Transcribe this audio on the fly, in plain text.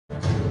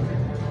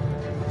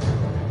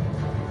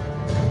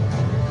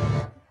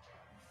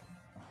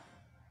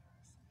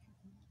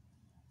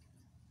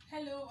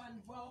Hello and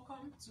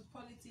welcome to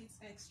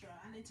Politics Extra,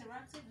 an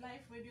interactive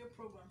live radio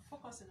program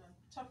focusing on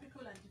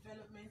topical and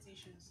development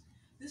issues.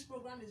 This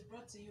program is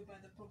brought to you by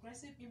the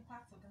Progressive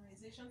Impact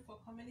Organization for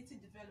Community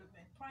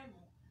Development,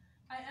 PRIMORG.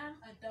 I am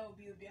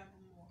Abiodun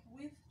Baiyewu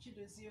with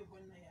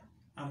Detriorating.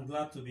 I'm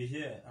glad to be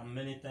here and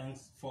many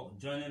thanks for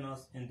joining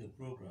us in the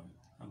program.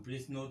 And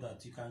please know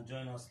that you can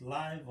join us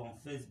live on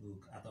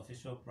Facebook at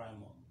Official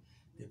PRIMORG.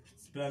 The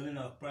spelling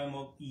of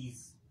PRIMORG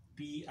is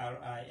PRIMORG.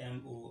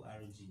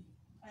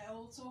 I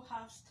also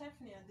have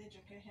Stephanie and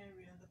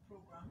Henry on the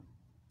program.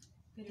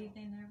 Good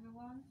evening,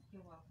 everyone.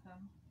 You're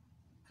welcome.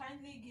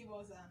 Kindly give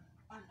us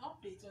an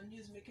update on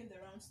news making the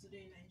rounds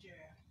today in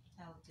Nigeria.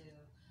 I'll do.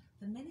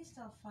 The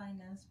Minister of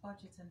Finance,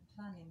 Budget and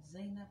Planning,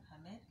 Zainab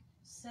Ahmed,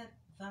 said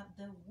that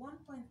the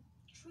 1.3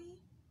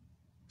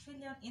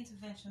 trillion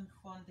intervention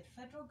fund the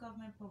federal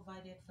government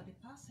provided for the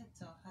power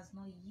sector has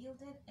not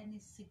yielded any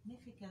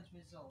significant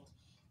result.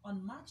 On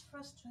March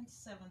 1st,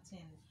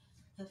 2017,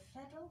 the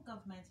federal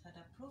government had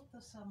approved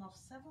the sum of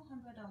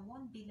 701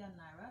 billion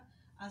naira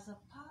as a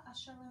power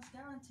assurance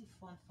guarantee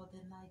fund for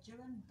the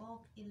Nigerian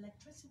bulk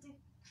electricity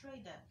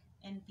trader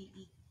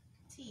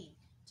NBET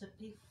to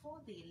pay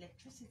for the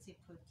electricity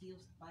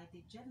produced by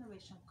the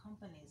generation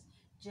companies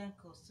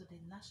GENCOs to the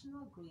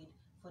national grid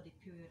for the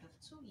period of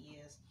 2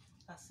 years.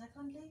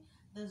 Secondly,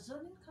 the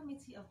zoning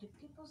committee of the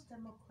People's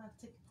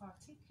Democratic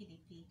Party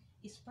PDP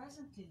is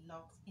presently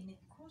locked in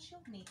a crucial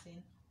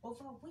meeting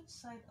over which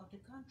side of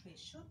the country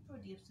should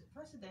produce the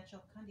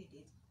presidential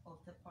candidate of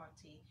the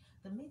party.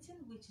 The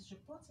meeting, which is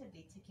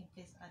reportedly taking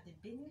place at the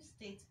Benue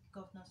State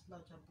Governor's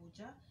Lodge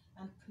Abuja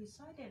and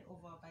presided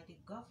over by the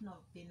Governor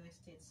of Benue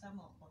State,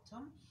 Samuel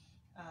Otom,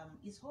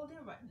 is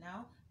holding right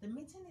now. The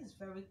meeting is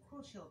very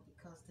crucial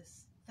because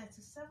this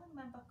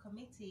 37-member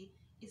committee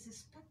is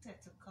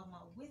expected to come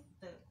out with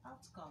the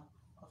outcome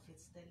of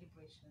its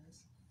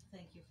deliberations.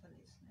 Thank you for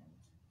listening.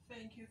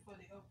 Thank you for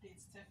the update,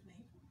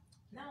 Stephanie.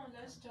 Now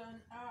let's turn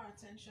our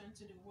attention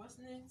to the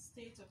worsening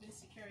state of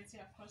insecurity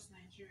across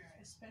Nigeria,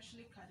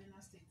 especially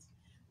Kaduna State,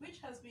 which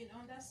has been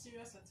under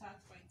serious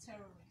attack by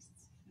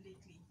terrorists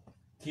lately.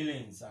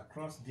 Killings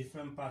across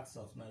different parts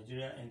of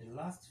Nigeria in the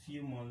last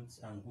few months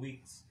and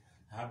weeks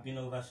have been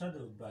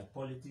overshadowed by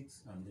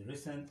politics and the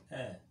recent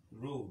air,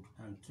 road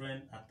and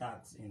train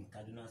attacks in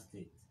Kaduna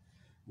State,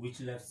 which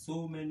left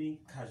so many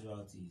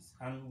casualties.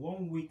 And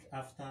 1 week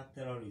after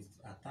terrorists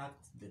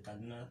attacked the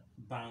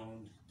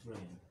Kaduna-bound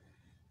train,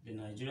 the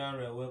Nigerian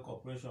Railway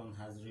Corporation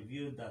has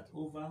revealed that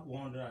over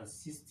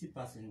 160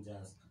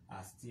 passengers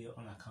are still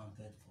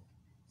unaccounted for.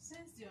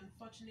 Since the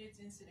unfortunate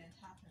incident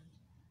happened,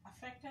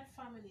 affected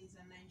families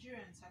and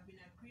Nigerians have been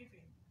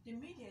grieving. The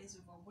media is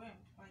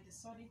overwhelmed by the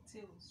sordid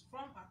tales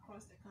from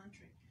across the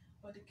country,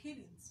 but the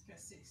killings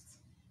persist.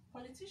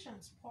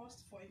 Politicians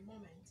paused for a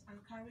moment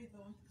and carried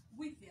on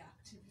with their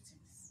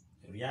activities.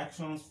 The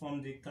reactions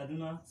from the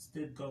Kaduna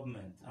state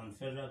government and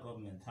federal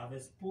government have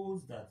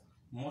exposed that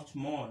much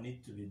more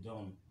needs to be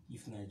done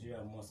if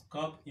Nigeria must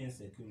curb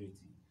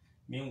insecurity.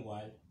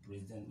 Meanwhile,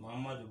 President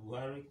Muhammadu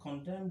Buhari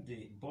condemned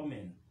the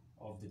bombing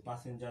of the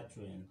passenger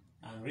train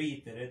and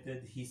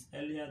reiterated his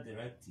earlier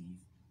directive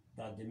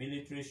that the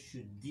military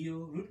should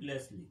deal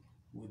ruthlessly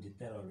with the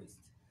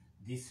terrorists.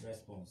 This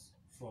response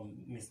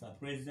from Mr.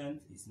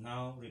 President is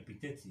now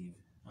repetitive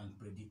and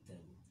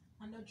predictable.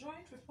 And a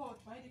joint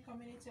report by the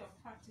Community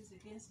of Practice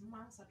Against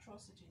Mass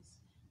Atrocities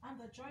and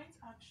the Joint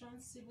Action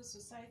Civil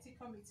Society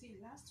Committee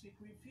last week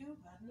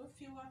revealed that no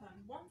fewer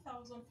than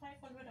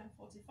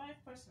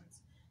 1,545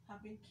 persons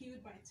have been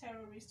killed by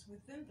terrorists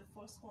within the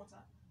first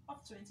quarter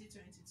of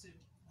 2022.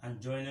 And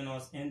joining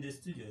us in the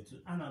studio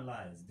to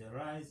analyze the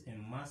rise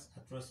in mass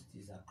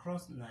atrocities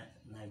across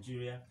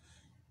Nigeria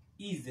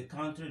is the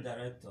country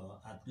director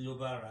at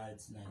Global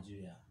Rights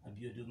Nigeria,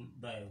 Abiodun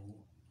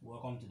Baiyewu.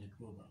 Welcome to the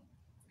program.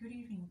 Good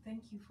evening.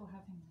 Thank you for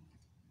having me.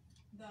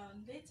 The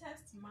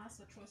latest mass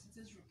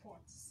atrocities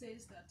report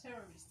says that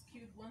terrorists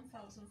killed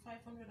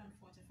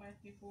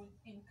 1,545 people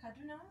in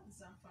Kaduna,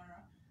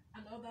 Zamfara,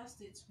 and other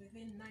states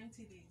within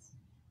 90 days.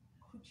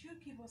 Could you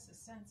give us a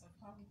sense of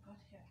how we got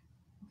here?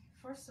 Okay,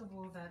 first of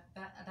all, that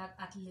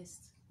at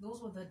least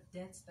those were the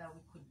deaths that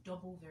we could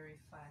double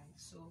verify.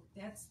 So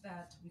deaths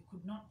that we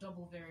could not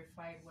double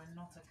verify were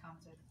not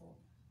accounted for.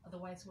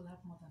 Otherwise, we'll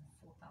have more than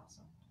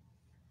 4,000.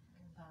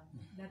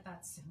 Let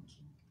that sink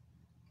in.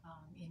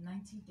 In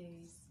 90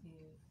 days,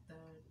 the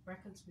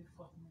records we've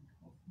gotten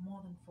of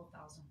more than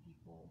 4,000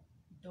 people,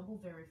 double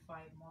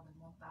verified more than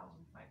 1,500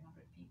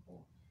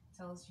 people,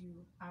 tells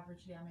you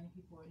averagely how many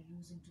people are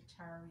losing to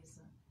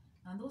terrorism.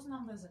 And those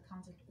numbers are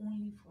counted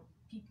only for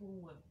people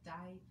who have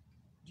died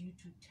due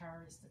to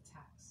terrorist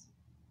attacks.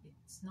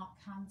 It's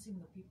not counting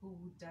the people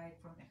who died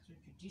from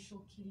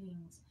extrajudicial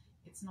killings.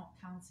 It's not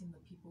counting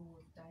the people who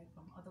have died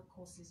from other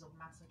causes of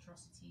mass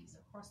atrocities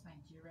across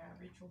Nigeria,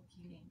 ritual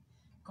killing,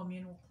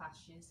 communal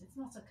clashes. It's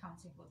not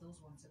accounting for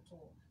those ones at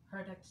all.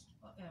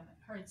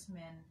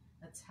 Herdsmen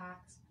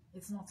attacks,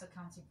 it's not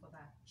accounting for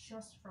that,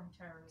 just from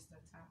terrorist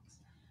attacks.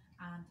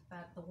 And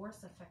that the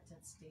worst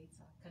affected states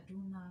are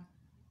Kaduna,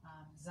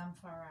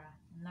 Zamfara,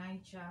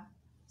 Niger,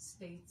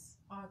 states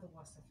are the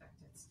worst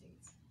affected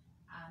states,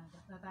 and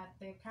that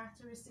there are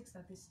characteristics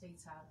that these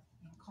states have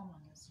in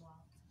common as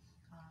well.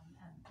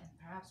 And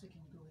perhaps we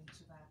can go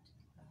into that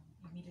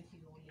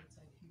immediately or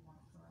later if you want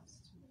for us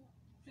to.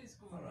 Please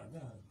go All on. right, go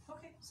ahead.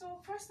 Okay, so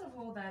first of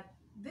all, that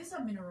these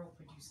are mineral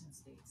producing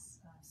states.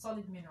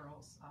 Solid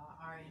minerals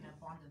are in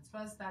abundance.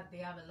 First, that they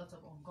have a lot of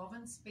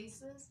ungoverned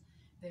spaces.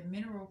 They're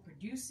mineral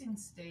producing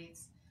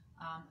states,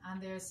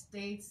 and there are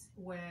states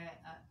where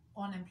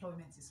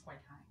unemployment is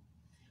quite high.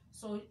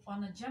 So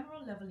on a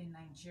general level in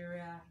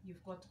Nigeria,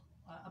 you've got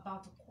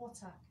about a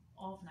quarter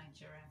of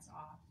Nigerians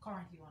are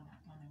currently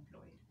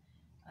unemployed.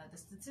 The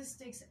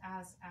statistics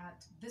as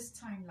at this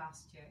time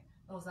last year,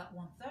 was that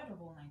 1/3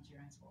 of all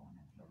Nigerians were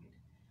unemployed.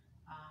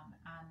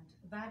 And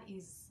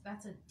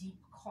that's a deep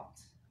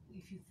cut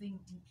if you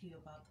think deeply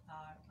about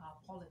our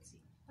polity.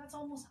 That's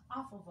almost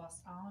half of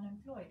us are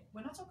unemployed.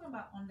 We're not talking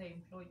about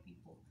underemployed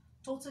people,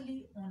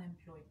 totally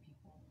unemployed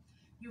people.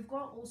 You've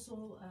got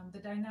also the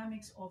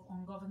dynamics of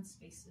ungoverned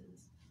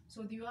spaces.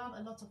 So you have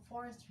a lot of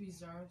forest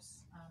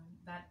reserves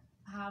that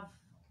have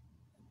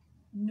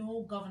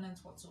no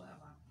governance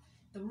whatsoever.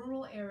 The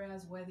rural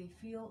areas where they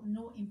feel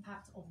no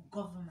impact of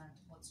government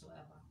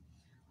whatsoever.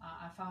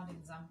 I found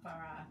in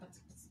Zamfara, and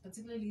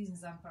particularly in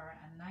Zamfara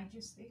and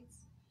Niger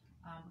states.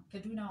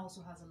 Kaduna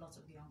also has a lot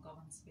of the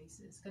ungoverned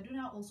spaces.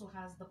 Kaduna also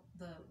has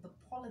the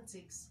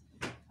politics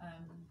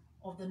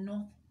of the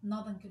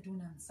northern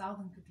Kaduna and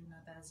southern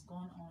Kaduna that has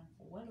gone on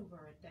for well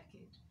over a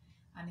decade,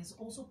 and is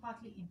also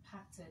partly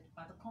impacted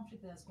by the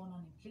conflict that has gone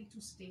on in Plateau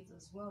State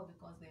as well,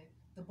 because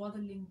the border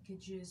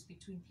linkages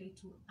between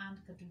Plateau and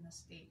Kaduna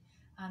State,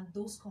 and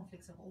those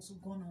conflicts have also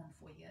gone on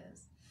for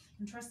years.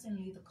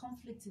 Interestingly, the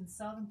conflict in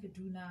southern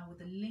Kaduna with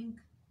the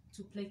link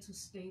to Plateau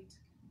State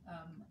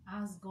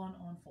has gone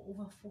on for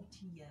over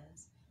 40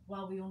 years,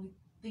 while we only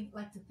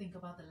like to think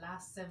about the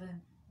last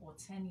 7 or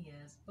 10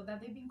 years, but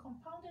that they've been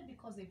compounded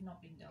because they've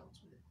not been dealt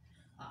with,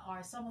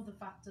 are some of the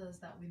factors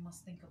that we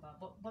must think about.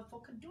 But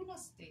for Kaduna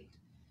State,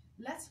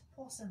 let's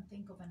pause and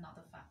think of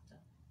another factor.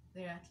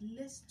 There are at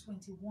least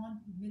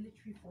 21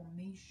 military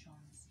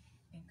formations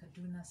in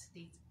Kaduna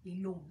State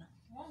alone.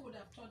 One would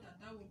have thought that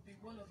that would be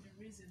one of the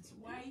reasons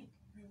why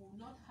we will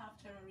not have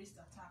terrorist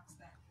attacks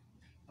there.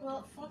 But Well,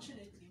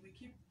 unfortunately, we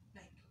keep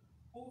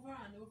over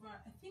and over.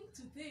 I think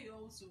today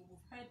also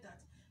we've heard that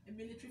a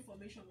military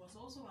formation was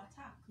also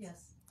attacked.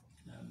 yes.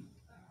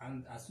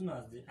 And as soon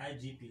as the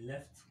IGP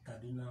left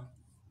Kaduna,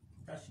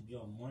 that should be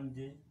on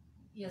Monday.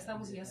 Yes, that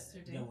was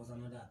yesterday. There was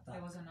another attack.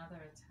 There was another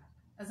attack.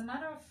 As a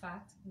matter of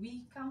fact,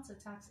 we count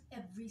attacks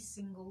every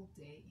single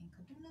day in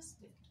Kaduna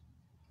State.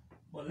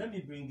 But let me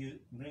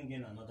bring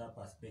in another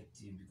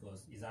perspective,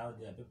 because it's out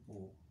there.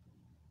 People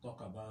talk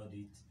about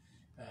it,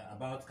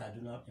 about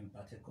Kaduna in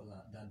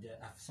particular, that there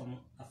are some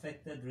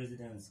affected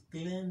residents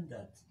claim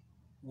that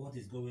what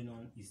is going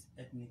on is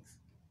ethnic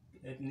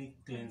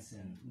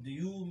cleansing.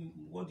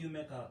 What do you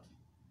make out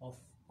of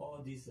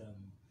all this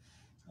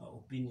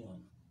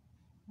opinion?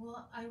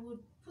 Well, I would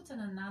put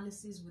an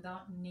analysis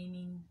without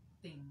naming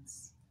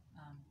things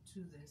to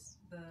this.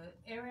 The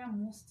area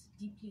most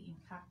deeply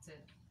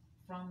impacted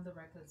from the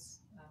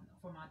records,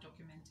 from our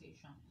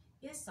documentation,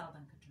 is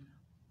southern Kaduna.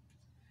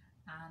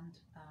 And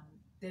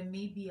there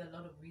may be a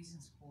lot of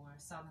reasons for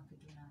southern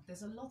Kaduna.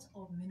 There's a lot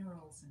of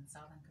minerals in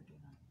southern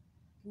Kaduna.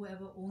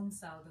 Whoever owns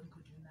southern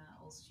Kaduna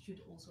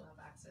should also have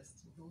access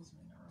to those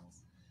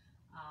minerals.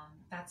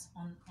 That's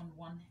on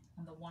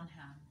the one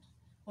hand.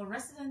 But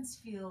residents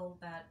feel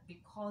that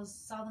because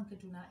southern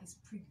Kaduna is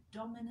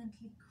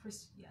predominantly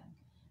Christian,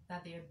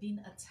 that they are being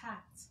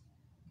attacked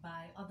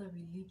by other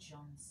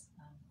religions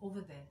over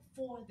there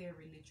for their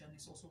religion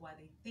is also why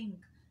they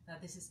think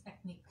that this is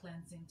ethnic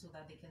cleansing, so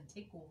that they can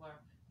take over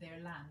their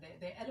land.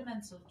 There are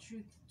elements of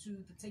truth to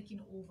the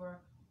taking over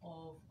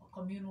of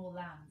communal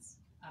lands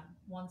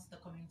once the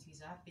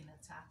communities have been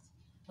attacked.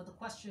 But the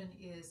question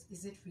is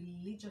it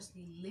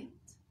religiously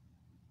linked?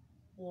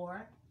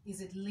 Or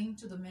is it linked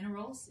to the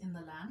minerals in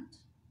the land?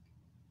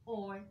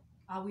 Or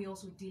are we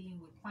also dealing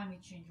with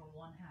climate change on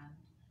one hand?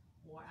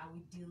 Or are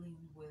we dealing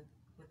with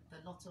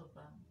a lot of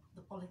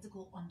the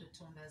political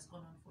undertone that has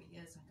gone on for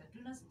years in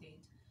Kaduna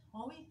State?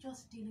 Or are we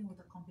just dealing with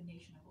a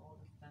combination of all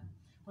of them?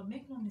 But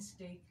make no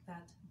mistake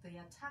that the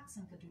attacks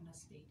in Kaduna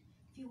State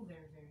feel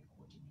very, very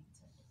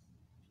coordinated.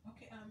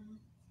 Okay,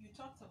 you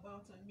talked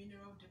about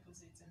mineral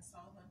deposits in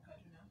southern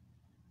Kaduna,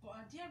 but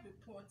are there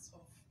reports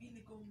of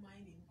illegal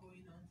mining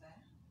going on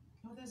there?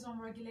 Well, there's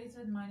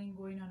unregulated mining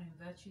going on in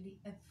virtually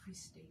every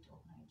state of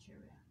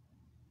Nigeria.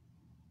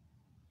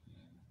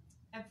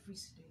 Every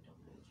state of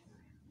Nigeria.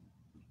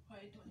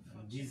 Quite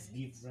And this unfortunate.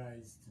 gives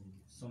rise to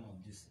some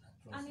of these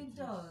And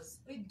atrocities.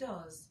 it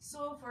does.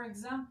 So, for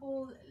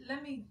example,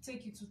 let me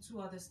take you to 2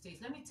 other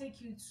states. Let me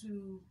take you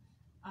to,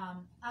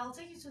 I'll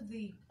take you to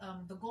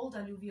the Gold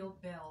Alluvial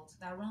Belt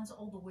that runs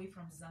all the way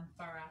from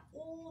Zamfara,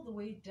 all the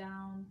way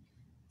down,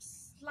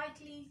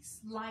 slightly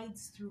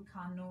slides through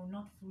Kano,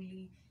 not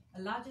fully,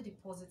 a larger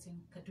deposit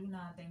in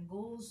Kaduna, then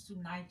goes to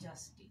Niger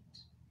State,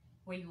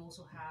 where you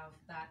also have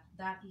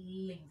that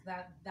link,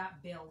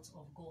 that belt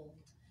of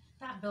gold.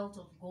 That belt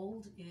of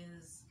gold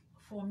is,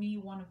 for me,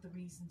 one of the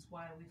reasons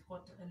why we've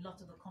got a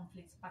lot of the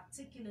conflicts,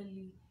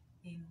 particularly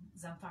in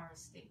Zamfara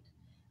state.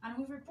 And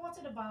we've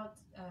reported about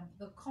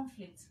the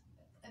conflict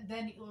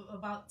then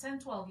about 10,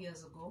 12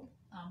 years ago,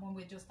 when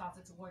we just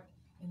started to work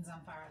in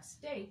Zamfara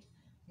state,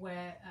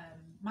 where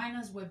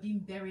miners were being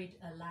buried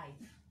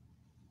alive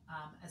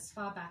as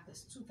far back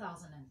as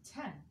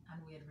 2010.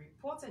 And we had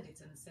reported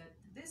it and said,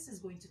 this is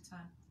going to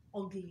turn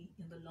ugly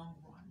in the long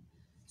run.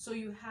 So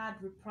you had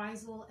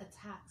reprisal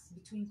attacks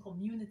between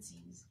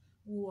communities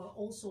who were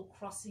also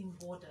crossing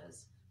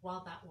borders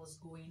while that was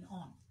going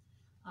on.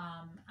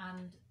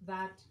 And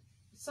that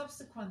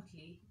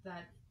subsequently,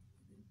 that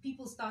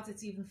people started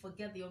to even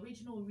forget the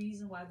original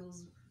reason why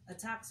those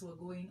attacks were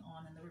going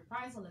on, and the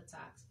reprisal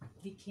attacks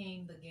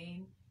became the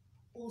game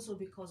also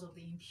because of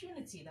the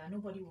impunity that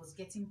nobody was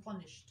getting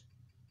punished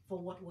for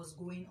what was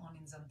going on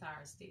in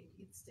Zamfara state.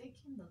 It's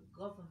taking the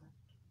government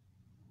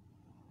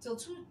till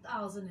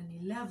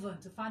 2011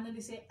 to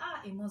finally say,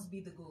 it must be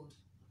the gold,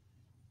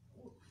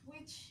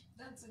 which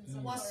That's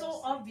in was so Zamfara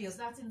state. obvious.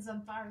 That's in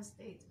Zamfara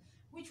state,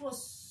 which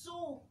was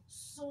so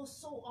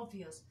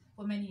obvious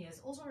for many years.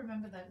 Also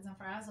remember that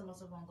Zamfara has a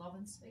lot of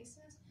ungoverned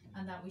spaces,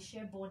 and that we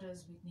share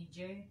borders with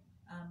Niger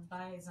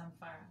by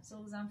Zamfara.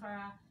 So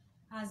Zamfara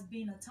has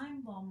been a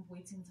time bomb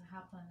waiting to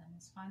happen, and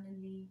it's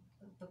finally,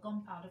 the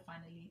gunpowder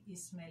finally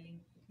is smelling.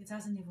 It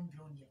hasn't even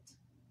blown yet.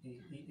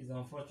 It is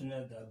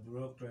unfortunate that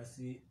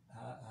bureaucracy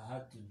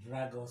had to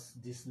drag us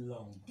this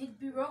long. Did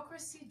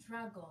bureaucracy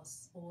drag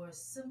us, or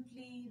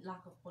simply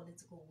lack of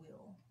political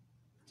will?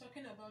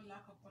 Talking about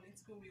lack of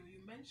political will, you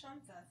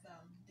mentioned that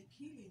the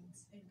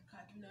killings in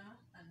Kaduna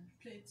and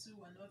Plateau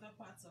and other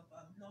parts of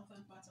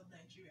northern parts of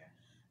Nigeria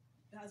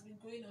has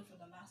been going on for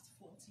the last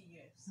 40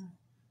 years.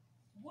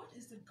 What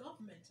is the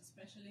government,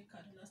 especially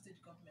Kaduna state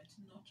government,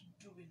 not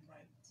doing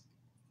right?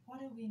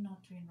 What are we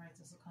not doing right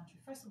as a country?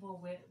 First of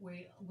all,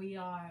 we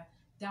are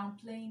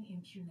downplaying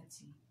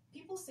impunity.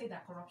 People say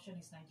that corruption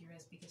is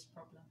Nigeria's biggest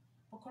problem,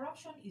 but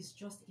corruption is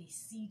just a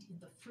seed in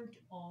the fruit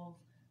of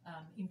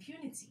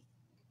impunity.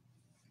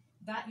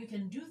 That you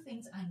can do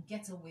things and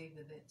get away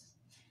with it.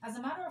 As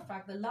a matter of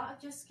fact, the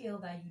larger scale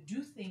that you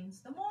do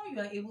things, the more you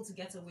are able to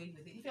get away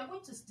with it. If you're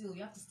going to steal,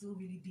 you have to steal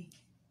really big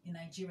in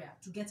Nigeria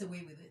to get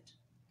away with it.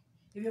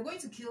 If you're going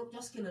to kill,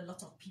 just kill a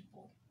lot of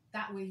people.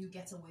 That way you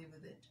get away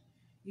with it.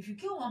 If you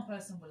kill one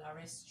person, we'll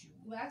arrest you.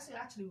 We'll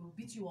actually will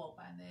beat you up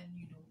and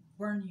then,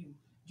 burn you.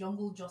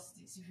 Jungle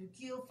justice. If you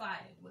kill 5,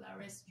 we'll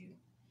arrest you.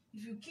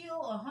 If you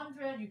kill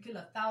 100, you kill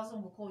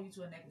 1,000, we'll call you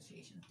to a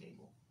negotiation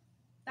table.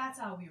 That's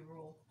how we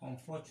roll.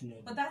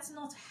 Unfortunately. But that's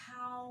not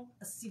how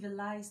a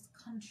civilized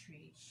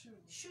country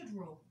should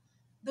roll.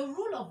 The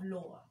rule of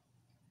law.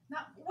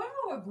 Now, when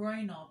we were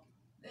growing up,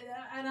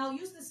 and I'll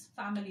use this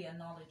family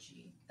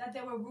analogy, that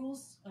there were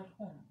rules at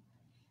home.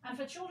 And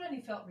for children,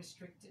 it felt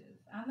restrictive.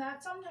 And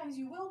that sometimes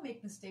you will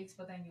make mistakes,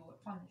 but then you were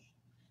punished.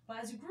 But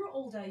as you grew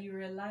older, you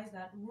realized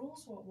that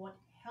rules were what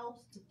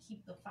helped to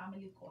keep the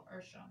family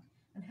cohesion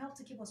and helped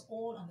to keep us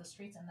all on the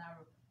straight and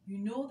narrow. You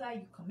know that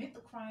you commit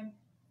the crime,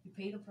 you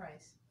pay the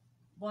price.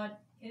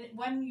 But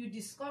when you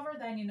discover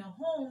that in a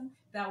home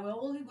that we're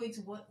only going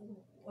to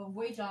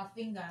wage our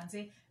finger and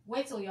say,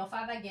 wait till your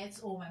father gets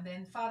home, and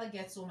then father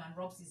gets home and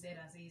rubs his head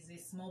and says, he's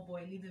a small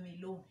boy, leave him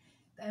alone.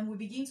 And we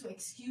begin to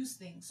excuse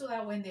things so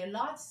that when they're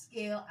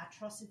large-scale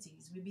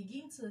atrocities, we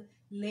begin to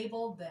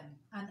label them.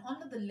 And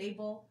under the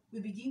label, we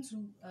begin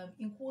to,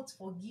 in quotes,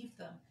 forgive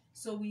them.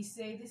 So we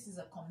say this is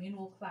a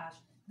communal clash,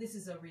 this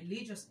is a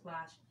religious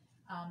clash,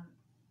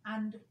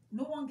 and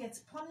no one gets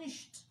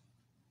punished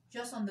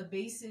just on the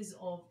basis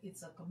of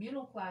it's a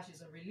communal clash,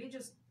 it's a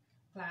religious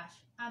clash,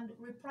 and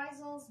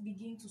reprisals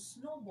begin to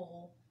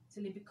snowball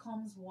till it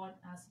becomes what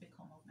has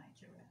become of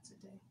Nigeria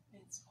today.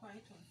 It's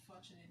quite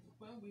unfortunate.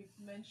 When we've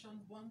mentioned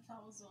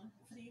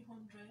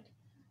 1,300,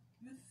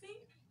 you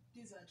think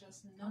these are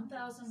just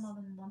numbers. 1,000, more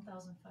than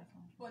 1,500.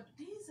 But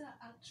these are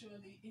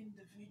actually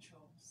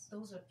individuals.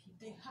 Those are people.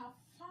 They have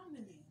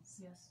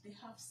families. Yes. They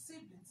have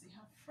siblings. They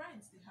have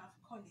friends. They have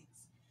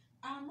colleagues.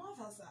 Our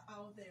mothers are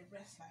out there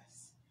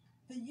restless.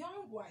 The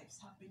young wives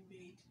have been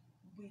made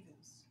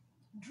widows.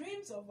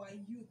 Dreams of our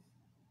youth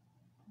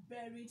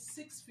buried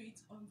 6 feet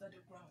under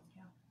the ground.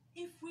 Yeah.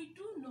 If we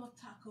do not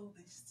tackle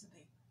this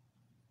today,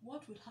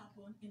 what would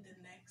happen in the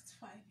next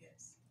 5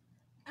 years?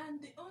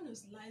 And the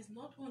onus lies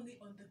not only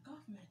on the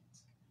government,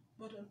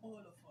 but on all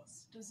of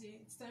us.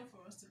 It's time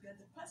for us to get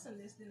the person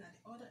listening at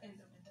the other end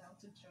of the dial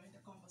to join the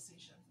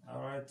conversation.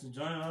 All right, to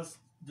join us,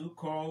 do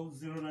call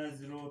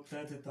 090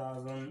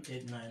 30,000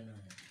 899.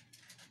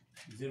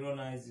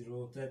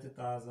 090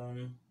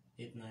 30,000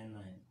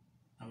 899.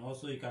 And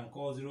also you can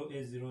call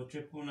 080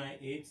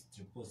 998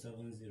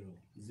 770,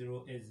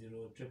 080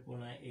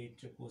 998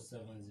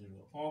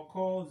 770, or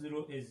call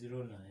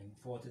 0809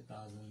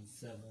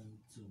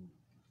 40,072.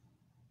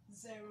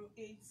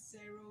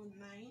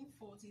 0809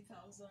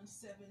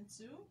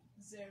 40,072,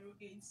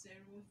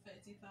 080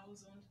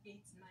 30,000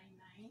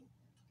 899.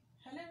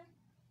 Hello?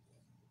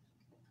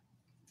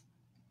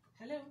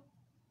 Hello?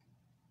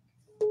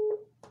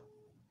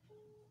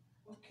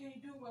 Okay, Okay,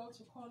 do well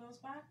to call us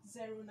back.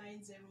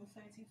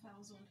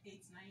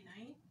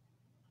 090-30,899.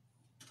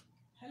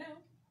 Hello.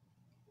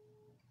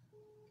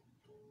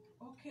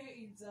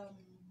 Okay, it's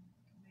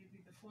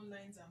maybe the phone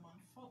lines are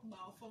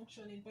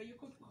malfunctioning, but you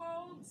could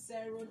call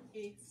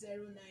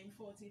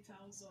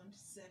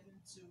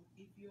 0809-40,072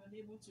 if you're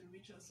unable to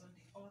reach us on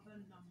the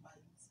other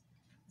numbers.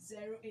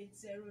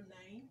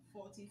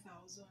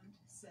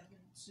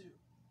 0809-40,072.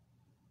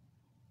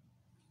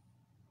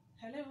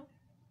 Hello.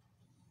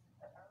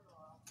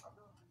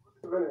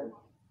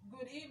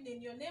 Good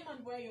evening. Your name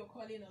and where you're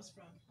calling us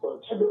from?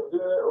 Good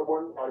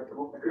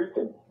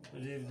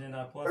evening,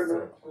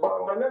 Apostle.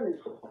 My name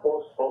is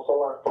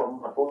Apostle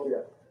from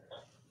Abuja.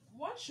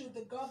 What should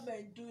the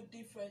government do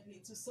differently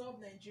to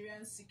solve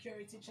Nigeria's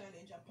security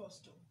challenge,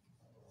 Apostle?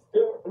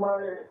 Yes,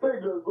 my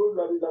take goes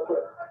that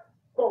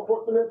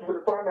unfortunately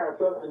we find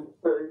ourselves in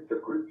the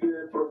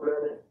insecurity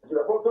problem.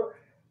 But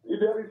if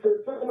there is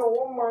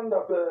one man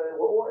that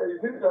is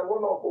this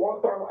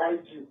one-time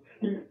IG,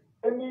 if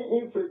any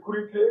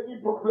insecurity, any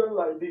problem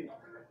like this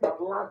that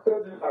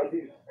lasted like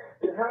this,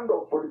 the hand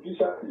of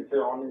politicians is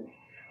on it.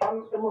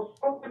 And they must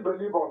only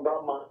believe on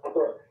that man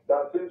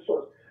that says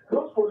such.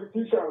 Those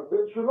politicians,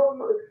 they should know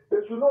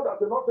that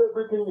not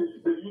everything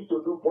is they used to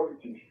do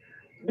politics.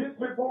 These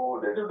people,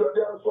 there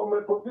are some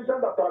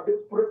politicians that are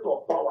desperate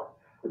of power.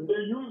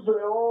 They use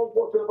all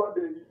whatever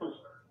they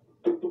use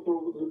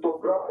to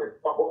grab a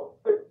power.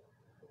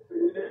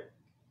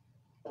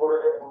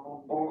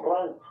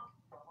 Right.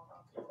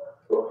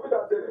 So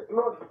that there is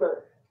not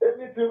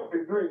anything we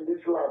do in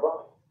this life,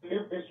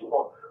 believe this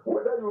one.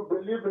 Whether you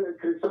believe in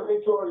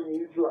Christianity or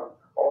in Islam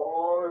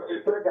or a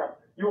pagan,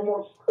 you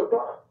must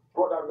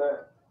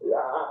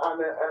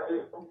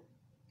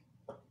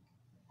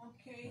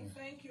Okay,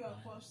 thank you,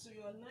 Apostle.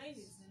 Your line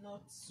is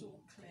not so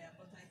clear,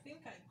 but I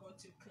think I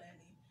got you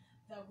clearly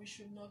that we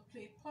should not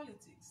play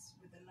politics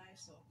with the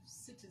lives of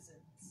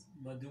citizens.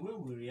 But the way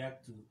we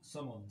react to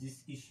some of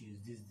these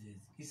issues these days,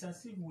 it's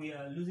as if we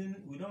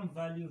don't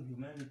value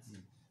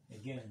humanity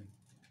again.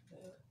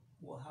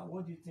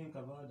 What do you think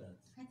about that?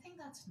 I think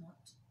that's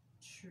not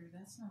true.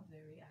 That's not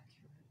very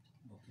accurate.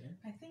 Okay.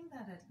 I think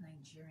that as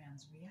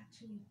Nigerians, we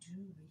actually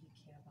do really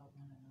care about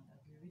one another.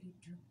 We really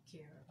do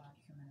care about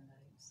human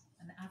lives,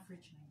 an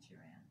average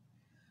Nigerian.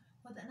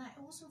 But then I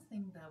also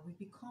think that we've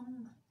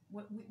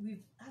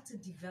had to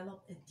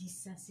develop a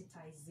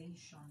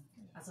desensitization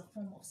as a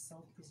form of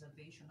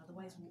self-preservation.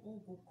 Otherwise, we'll all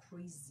go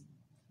crazy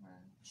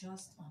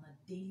just on a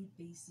daily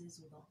basis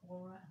with the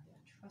horror and the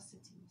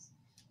atrocities.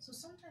 So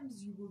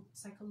sometimes you will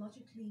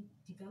psychologically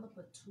develop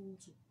a tool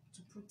to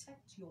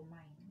protect your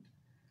mind.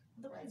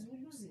 Otherwise, we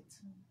lose it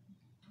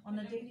on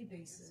a daily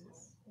basis.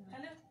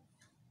 Hello.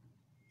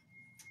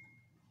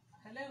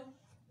 Hello.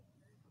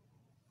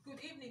 Good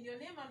evening. Your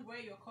name and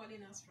where you're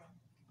calling us from?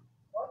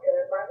 Okay,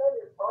 my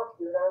name is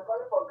Austin. I'm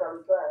calling from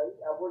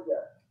Kansai,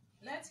 Abuja.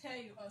 Let's hear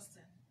you,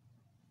 Austin.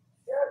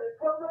 Yeah, the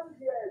problem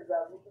here is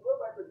that we should go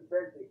back to the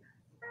basics.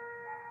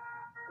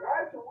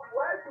 Why should we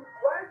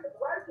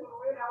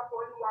have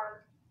only one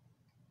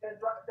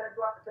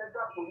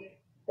central police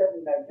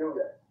in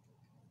Nigeria?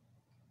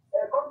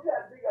 A country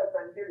as big as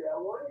Nigeria,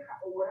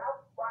 we have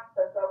one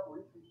central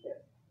police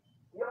system.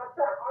 You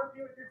understand?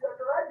 Until you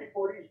decentralize the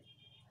police,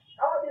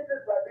 all this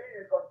is by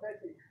being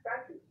cosmetic.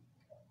 Thank you.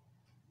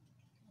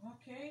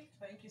 Okay,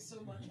 thank you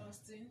so much,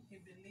 Austin.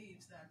 He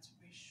believes that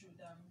we should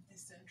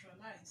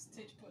decentralize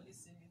state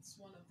policing.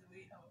 It's one of the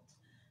way out.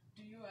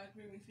 Do you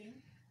agree with him?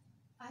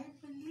 I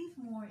believe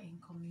more in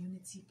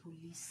community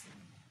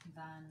policing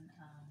than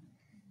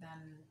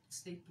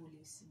state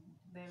policing.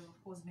 There are, of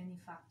course, many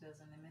factors,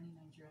 and there are many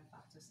Nigerian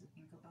factors to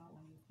think about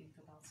when you think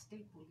about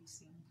state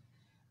policing.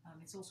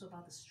 It's also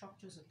about the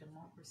structures of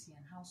democracy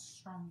and how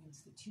strong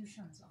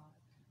institutions are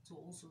to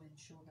also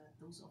ensure that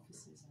those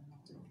offices are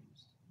not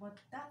abused. But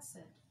that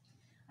said,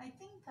 I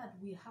think that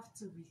we have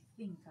to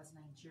rethink as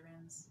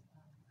Nigerians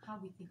how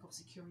we think of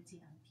security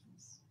and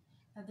peace.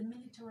 That the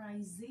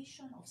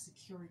militarization of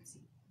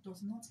security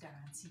does not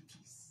guarantee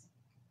peace.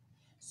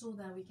 So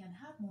that we can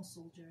have more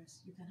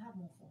soldiers, you can have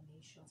more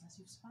formations, as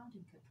you've found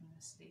in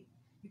Kaduna State.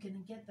 You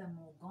can get them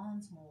more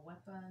guns, more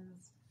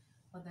weapons,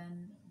 but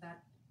then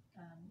that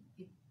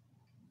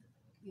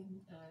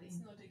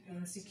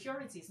in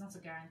security, it's not a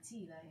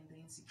guarantee that in the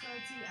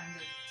insecurity and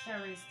the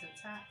terrorist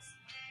attacks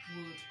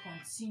would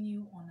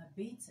continue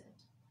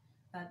unabated.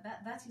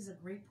 That is a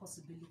great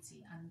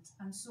possibility,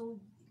 and so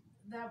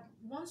that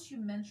once you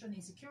mention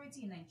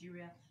insecurity in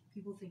Nigeria,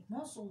 people think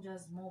more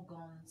soldiers, more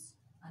guns,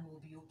 and we'll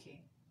be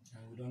okay.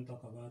 And we don't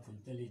talk about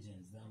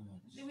intelligence that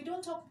much. We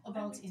don't talk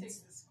about Let me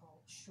take this call.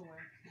 Sure.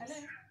 Hello.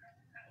 Yes.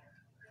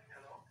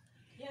 Hello.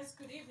 Yes,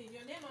 good evening.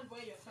 Your name and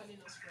where you're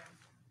calling us from?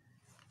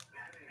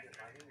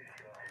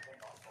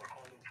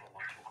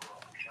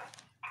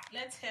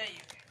 Let's hear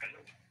you.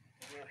 Hello.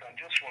 Yes, I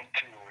just want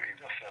to,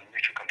 just a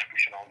little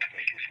contribution I want to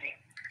make. You see,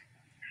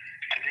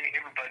 today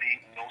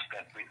everybody knows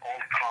that we all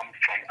come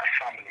from a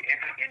family.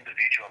 Every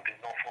individual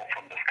did not fall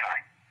from the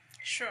sky.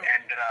 Sure.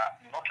 And there are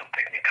lots of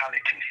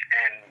technicalities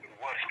and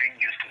words being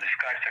used to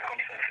describe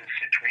circumstances,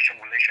 situation,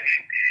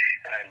 relationship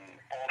and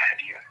all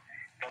have you.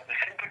 But the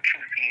simple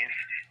truth is,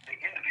 the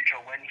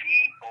individual, when he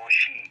or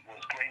she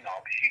was growing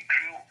up, he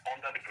grew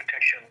under the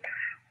protection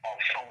of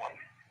someone,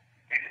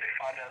 maybe the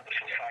father, the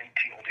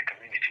society, or the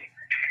community.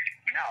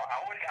 Now,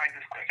 I always ask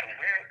this question: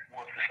 where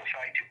was the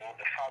society, or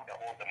the father,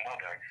 or the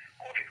mother,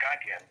 or the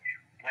guardian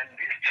when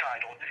this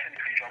child or this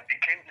individual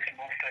became this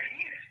monster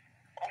he is?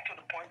 Up to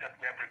the point that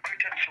we have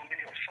recruited so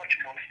many of such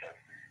monsters,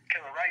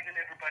 terrorizing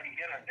everybody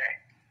here and there.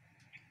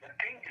 The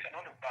thing is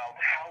not about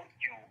how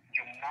you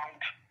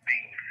mount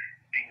the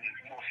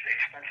most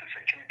expensive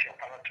security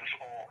apparatus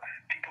or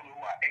people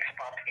who are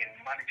experts in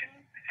managing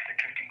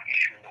security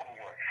issues in the whole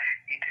world.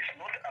 It is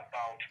not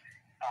about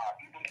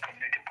even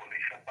community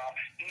police, it's about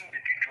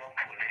individual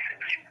policing.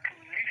 You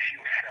police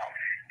yourself.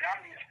 That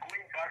means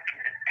going back to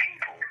the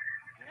table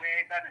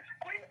where that is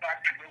going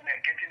back to where we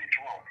are getting it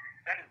wrong.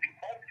 That is the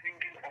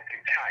upbringing of a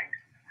child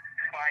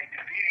by the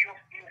various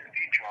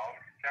individuals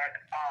that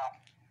are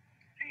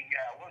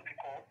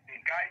the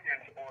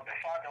guidance or the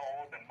father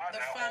or the mother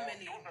The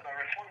family. or those that are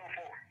responsible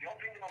for the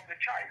upbringing of the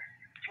child.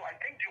 So I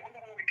think the only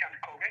way we can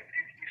correct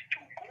this is to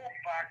go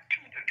back to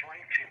the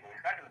drawing table.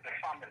 That is the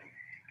family.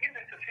 If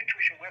there's a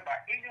situation whereby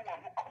anyone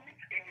who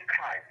commits any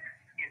crime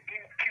is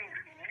being killed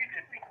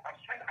immediately as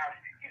soon as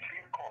he's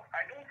being caught,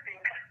 I don't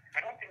think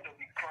there'll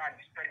be crime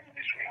spreading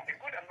this way. The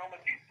good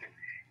analogy is this: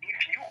 if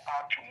you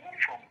are to move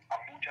from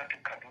Abuja to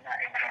Kaduna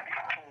and you are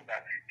being told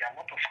that there are a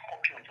lot of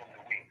scorpions on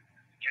the way,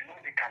 you know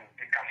they can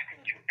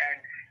sting you. And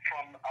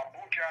from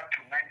Abuja to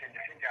Nigeria,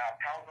 they say there are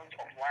thousands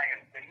of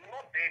lions. They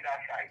will not dare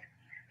that side.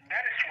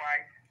 That is why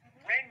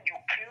when you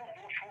kill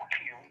those who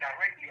kill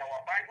directly,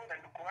 our Bible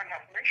and the Quran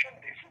have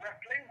mentioned this. We are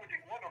playing with the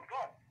word of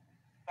God.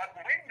 But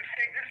when you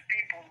say these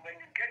people, when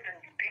you get them,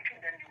 you beat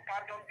them, you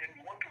pardon them,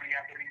 you want to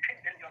rehabilitate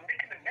them, you're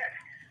making a mess.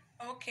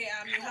 Okay,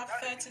 you have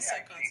 30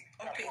 seconds.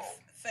 Okay,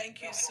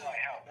 thank you so much.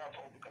 That's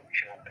all the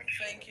commission.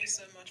 Thank you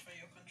so much for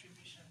your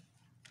contribution.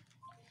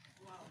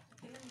 Wow.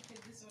 Okay, let me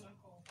take this other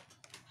call.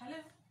 Hello.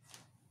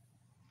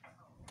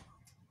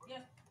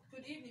 Yeah.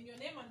 Good evening. Your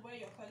name and where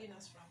you're calling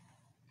us from?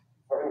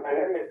 My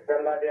name is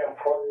Danladi. I'm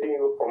calling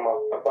you from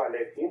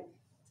Abaleti.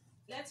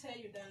 Let's hear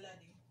you,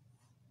 Danladi.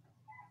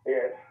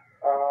 Yes.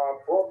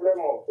 Problem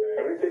of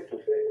really to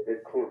say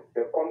the truth.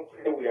 The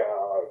country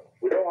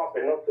we don't have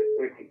enough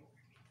security,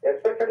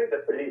 especially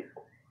the police.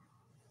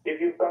 If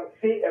you can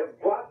see a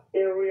vast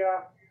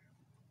area,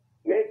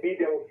 maybe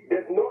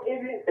there's not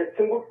even a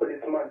single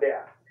policeman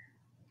there.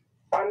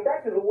 And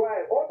that is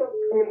why all the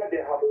criminals they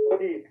have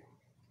studied.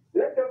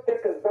 Let's just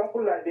take an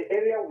example like the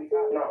area we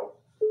are now.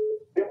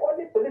 The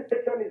only police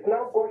station is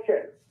now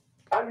Goshen.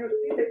 And you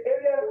see the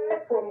area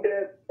right from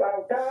the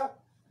Bauta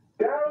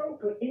down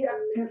to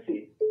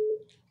EFTC.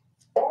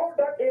 All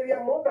that area,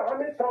 more than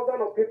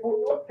 100,000 of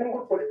people, no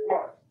single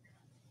policeman.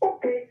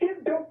 Okay,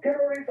 if those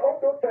terrorists, all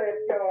those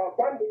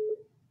bandits,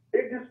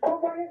 they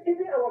discovering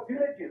even our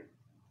villages.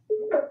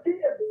 You can see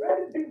a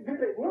very big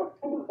village, no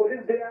single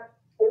police there,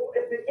 or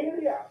at the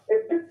area, a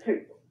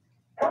district.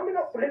 How many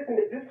police in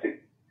the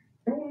district?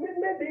 You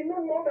maybe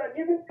no more than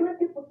even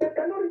 20%,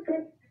 cannot reach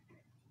 20.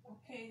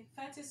 Okay,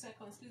 30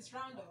 seconds. Please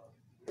round up.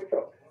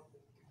 So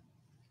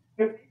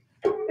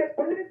the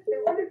police, the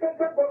only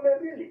central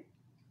government really,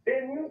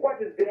 they knew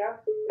what is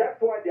there. That's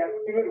why they are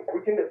even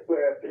recruiting the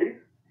police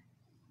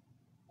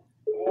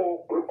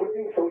or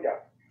recruiting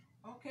soldiers.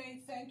 Okay,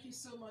 thank you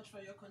so much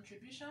for your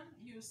contribution.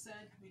 You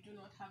said we do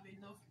not have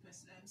enough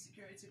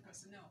security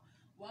personnel,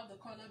 while the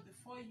caller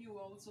before you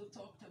also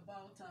talked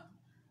about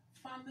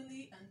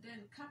family and then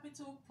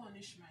capital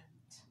punishment.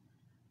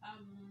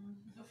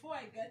 Before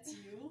I get to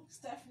you,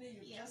 Stephanie,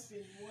 you've just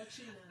been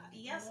watching.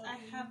 Yes, I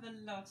have a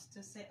lot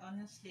to say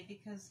honestly,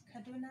 because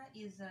Kaduna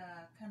is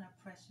kind of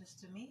precious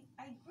to me.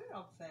 I grew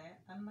up there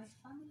and my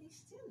family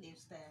still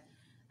lives there.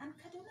 And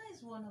Kaduna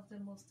is one of the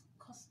most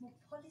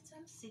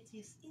cosmopolitan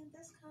cities in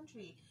this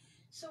country.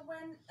 So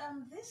when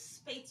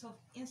this spate of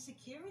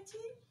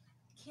insecurity,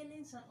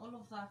 killings and all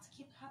of that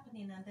keep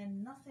happening and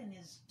then nothing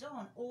is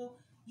done, or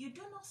you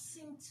do not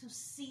seem to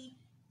see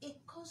a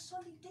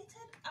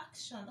consolidated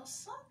action or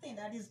something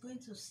that is going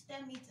to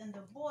stem it in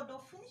the bud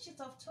or finish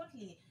it off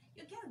totally,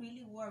 you get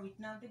really worried.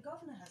 Now, the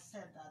governor has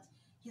said that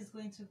he's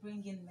going to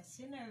bring in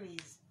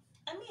mercenaries.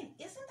 I mean,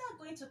 isn't that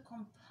going to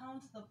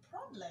compound the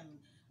problem?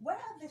 Where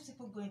are these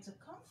people going to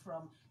come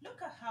from?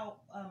 Look at how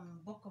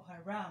Boko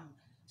Haram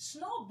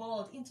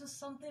snowballed into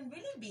something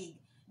really big.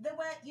 They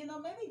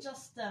were, maybe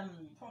just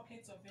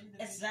pockets of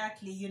individuals.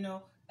 Exactly,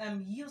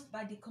 used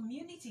by the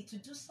community to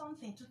do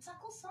something, to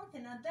tackle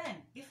something, and then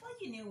before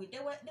you knew it, they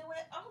were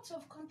out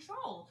of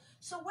control.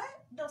 So where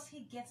does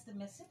he get the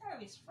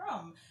mercenaries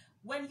from?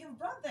 When you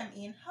brought them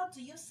in, how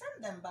do you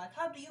send them back?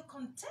 How do you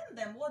contain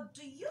them? What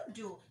do you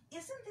do?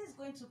 Isn't this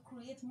going to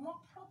create more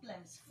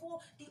problems for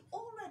the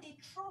already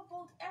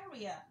troubled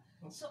area?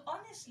 So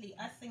honestly,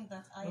 I think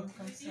that I am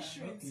concerned. The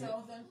issue in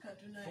southern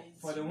Kaduna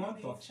is for the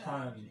want of time,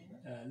 challenging.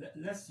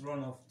 let's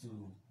run off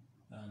to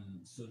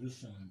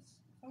solutions.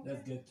 Okay.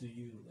 Let's get to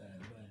you,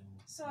 Baiyewu.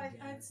 So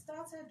I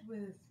started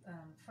with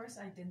first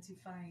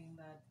identifying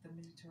that the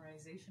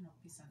militarization of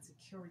peace and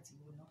security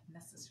will not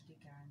necessarily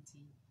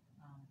guarantee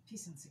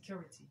peace and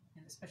security,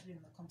 and especially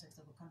in the context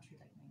of a country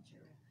like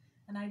Nigeria.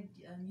 And I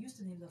used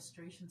an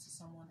illustration to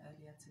someone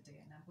earlier today,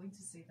 and I'm going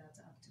to say that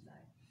to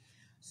Abdullahi.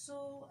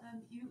 So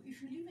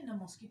if you live in a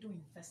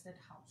mosquito-infested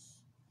house,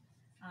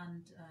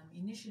 and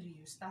initially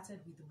you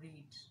started with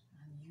raid,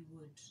 and you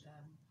would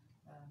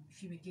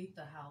fumigate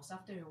the house.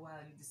 After a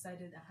while, you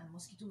decided that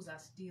mosquitoes are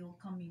still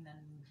coming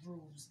in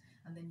droves,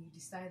 and then you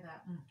decide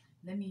that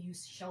let me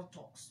use shell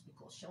tox,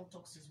 because shell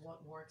tox is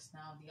what works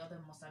now. The other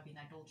must have been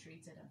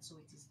adulterated, and so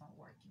it is not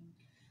working.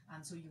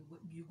 And so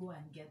you go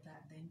and get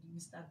that. Then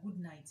Mr.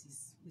 Goodnight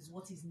is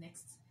what is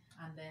next,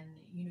 and then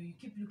you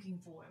keep looking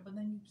for it, but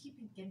then you keep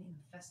getting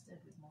infested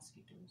with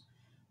mosquitoes.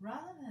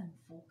 Rather than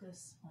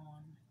focus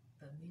on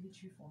the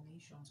military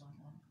formations,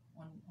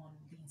 on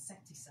the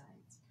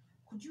insecticides,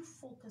 could you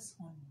focus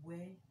on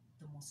where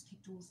the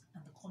mosquitoes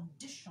and the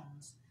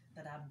conditions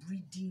that are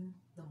breeding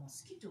the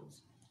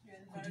mosquitoes?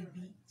 Could it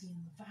be the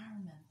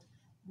environment?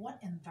 What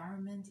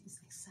environment is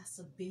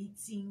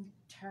exacerbating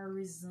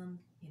terrorism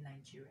in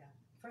Nigeria?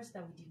 First,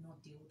 that we did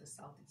not deal with the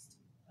southeast,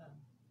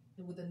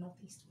 with the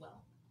northeast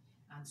well.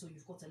 And so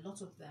you've got a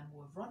lot of them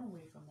who have run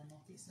away from the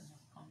northeast and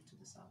have come to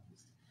the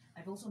southeast.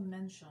 I've also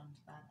mentioned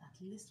that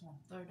at least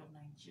 1/3 of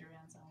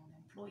Nigerians are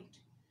unemployed.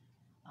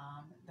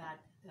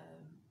 That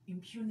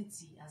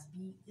impunity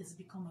has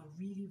become a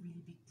really,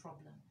 really big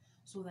problem.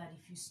 So that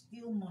if you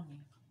steal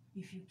money,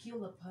 if you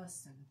kill a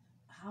person,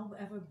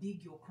 however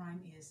big your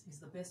crime is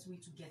the best way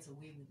to get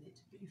away with it.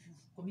 If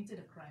you've committed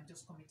a crime,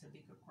 just commit a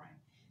bigger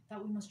crime.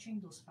 That we must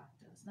change those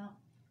factors. Now,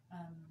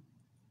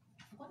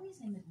 I forgot his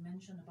name had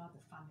mentioned about the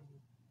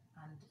family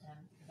and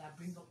that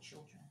bring up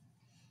children.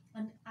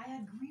 And I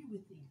agree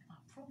with him.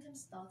 Our problem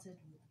started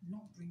with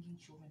not bringing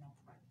children up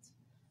right.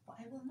 But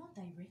I will not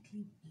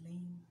directly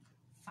blame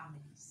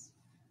families.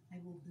 I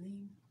will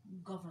blame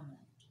government.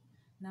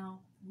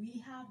 Now, we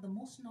have the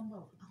most number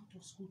of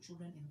out-of-school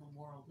children in the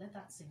world. Let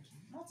that sink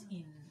in. Not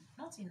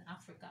in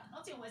Africa,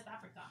 not in West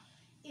Africa,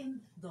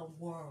 in the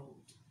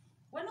world.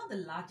 We're not the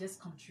largest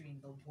country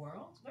in the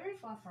world, very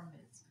far from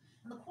it.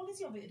 And the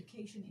quality of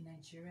education in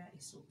Nigeria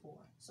is so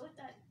poor. So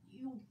that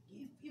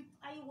if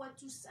I were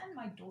to send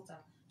my daughter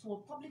to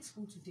a public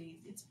school today,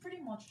 it's pretty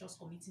much just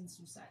committing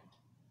suicide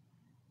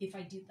if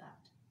I did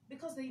that.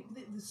 Because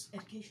this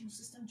education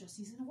system just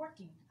isn't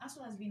working.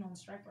 ASU has been on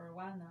strike for a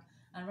while now,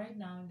 and right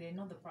now they're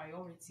not the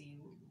priority.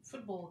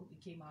 Football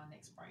became our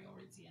next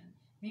priority, and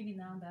maybe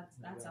now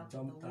that's out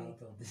of the way.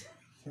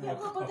 Yeah,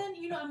 but then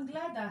I'm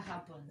glad that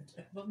happened.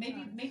 But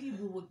maybe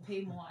we would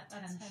pay more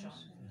attention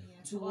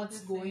to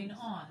what's going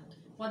on.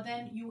 But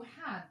then you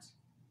had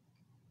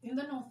in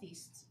the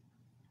Northeast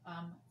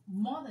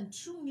more than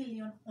 2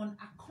 million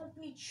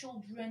unaccompanied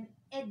children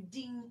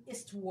heading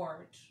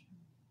westward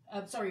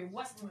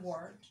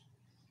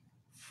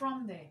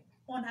from there,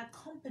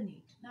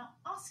 unaccompanied. Now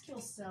ask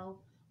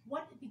yourself,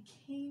 what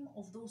became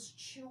of those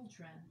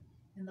children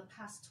in the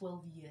past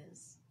 12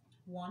 years?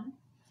 One,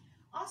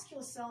 ask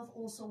yourself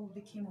also what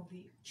became of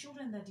the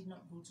children that did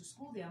not go to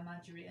school, they are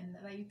marginal, and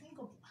that you think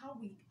of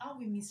how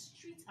we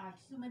mistreat our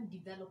human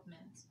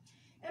development.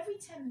 Every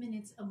 10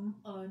 minutes,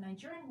 a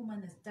Nigerian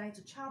woman has died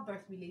to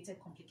childbirth-related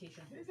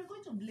complications. If you're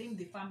going to blame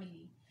the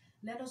family,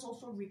 let us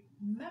also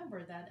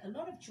remember that a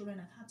lot of children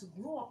have had to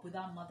grow up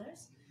without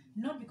mothers,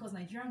 not because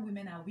Nigerian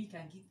women are weak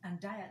and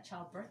die at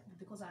childbirth, but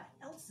because our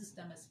health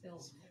system has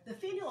failed. The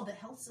failure of the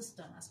health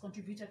system has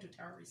contributed to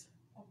terrorism.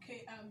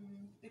 Okay,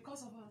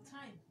 because of our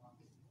time,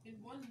 in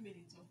 1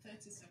 minute or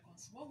 30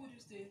 seconds, what would you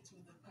say to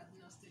the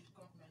Kaduna state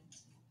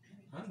government and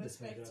with the federal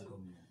respect to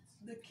government?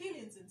 the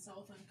killings in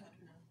southern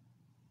Kaduna?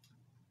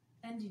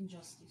 End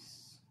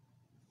injustice,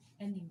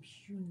 end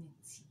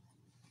impunity,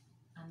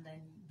 and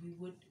then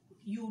you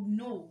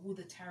know who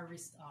the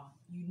terrorists are,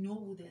 you know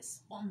who their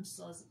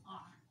sponsors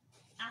are.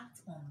 Act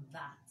on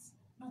that,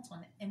 not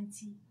on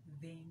empty,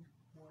 vain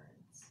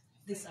words.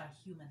 These are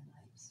human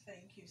lives.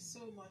 Thank you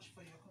so much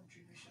for your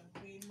contribution.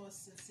 We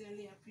most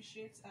sincerely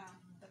appreciate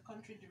the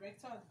country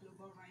director of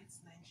Global Rights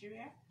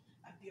Nigeria,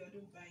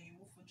 Abiodun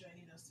Baiyewu, for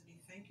joining us today.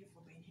 Thank you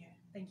for being here.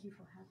 Thank you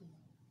for having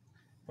me.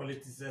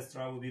 Politics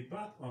Extra will be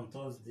back on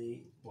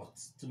Thursday, but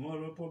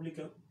tomorrow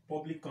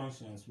public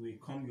conscience will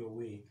come your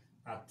way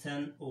at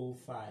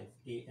 10:05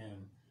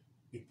 a.m.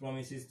 It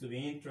promises to be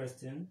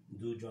interesting.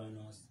 Do join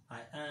us.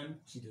 I am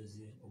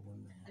Chidozie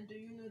Obunaya. And do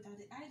you know that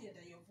the idea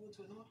that your vote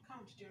will not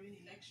count during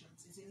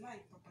elections is a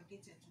lie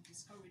propagated to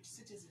discourage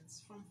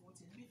citizens from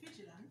voting? Be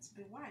vigilant,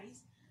 be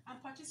wise,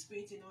 and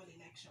participate in all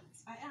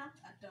elections. I am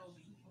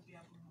Adaobi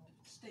Obiabumo.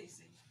 Stay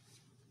safe.